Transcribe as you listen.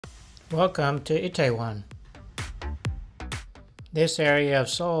Welcome to Itaewon. This area of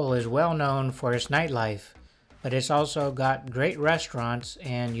Seoul is well known for its nightlife, but it's also got great restaurants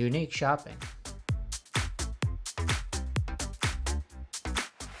and unique shopping.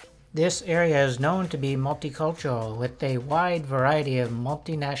 This area is known to be multicultural with a wide variety of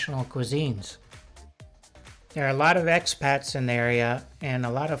multinational cuisines. There are a lot of expats in the area and a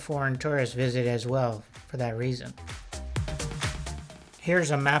lot of foreign tourists visit as well for that reason.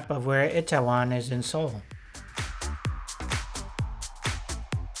 Here's a map of where Itaewon is in Seoul.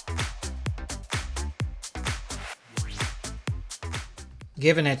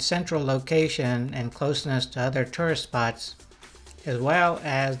 Given its central location and closeness to other tourist spots, as well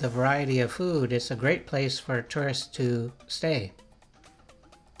as the variety of food, it's a great place for tourists to stay.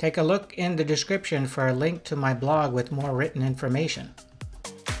 Take a look in the description for a link to my blog with more written information.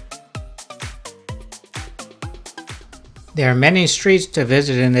 There are many streets to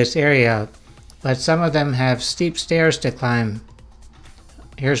visit in this area, but some of them have steep stairs to climb.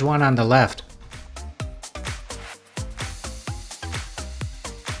 Here's one on the left.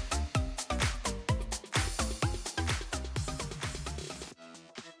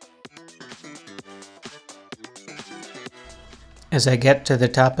 As I get to the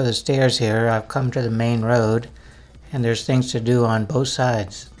top of the stairs here, I've come to the main road, and there's things to do on both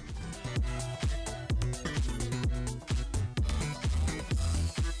sides.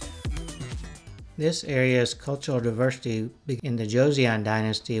 This area's cultural diversity began in the Joseon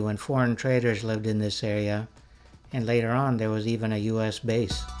dynasty when foreign traders lived in this area, and later on there was even a US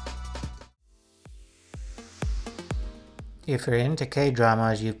base. If you're into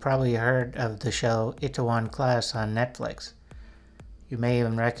K-dramas, you've probably heard of the show Itaewon Class on Netflix. You may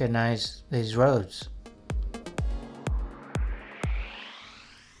even recognize these roads.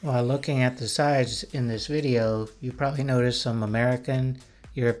 While looking at the sides in this video, you probably noticed some American,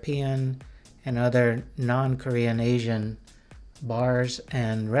 European, and other non-Korean Asian bars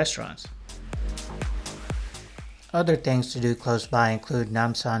and restaurants. Other things to do close by include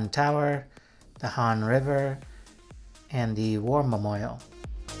Namsan Tower, the Han River, and the War Memorial.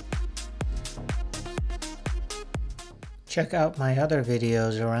 Check out my other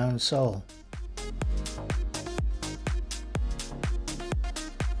videos around Seoul.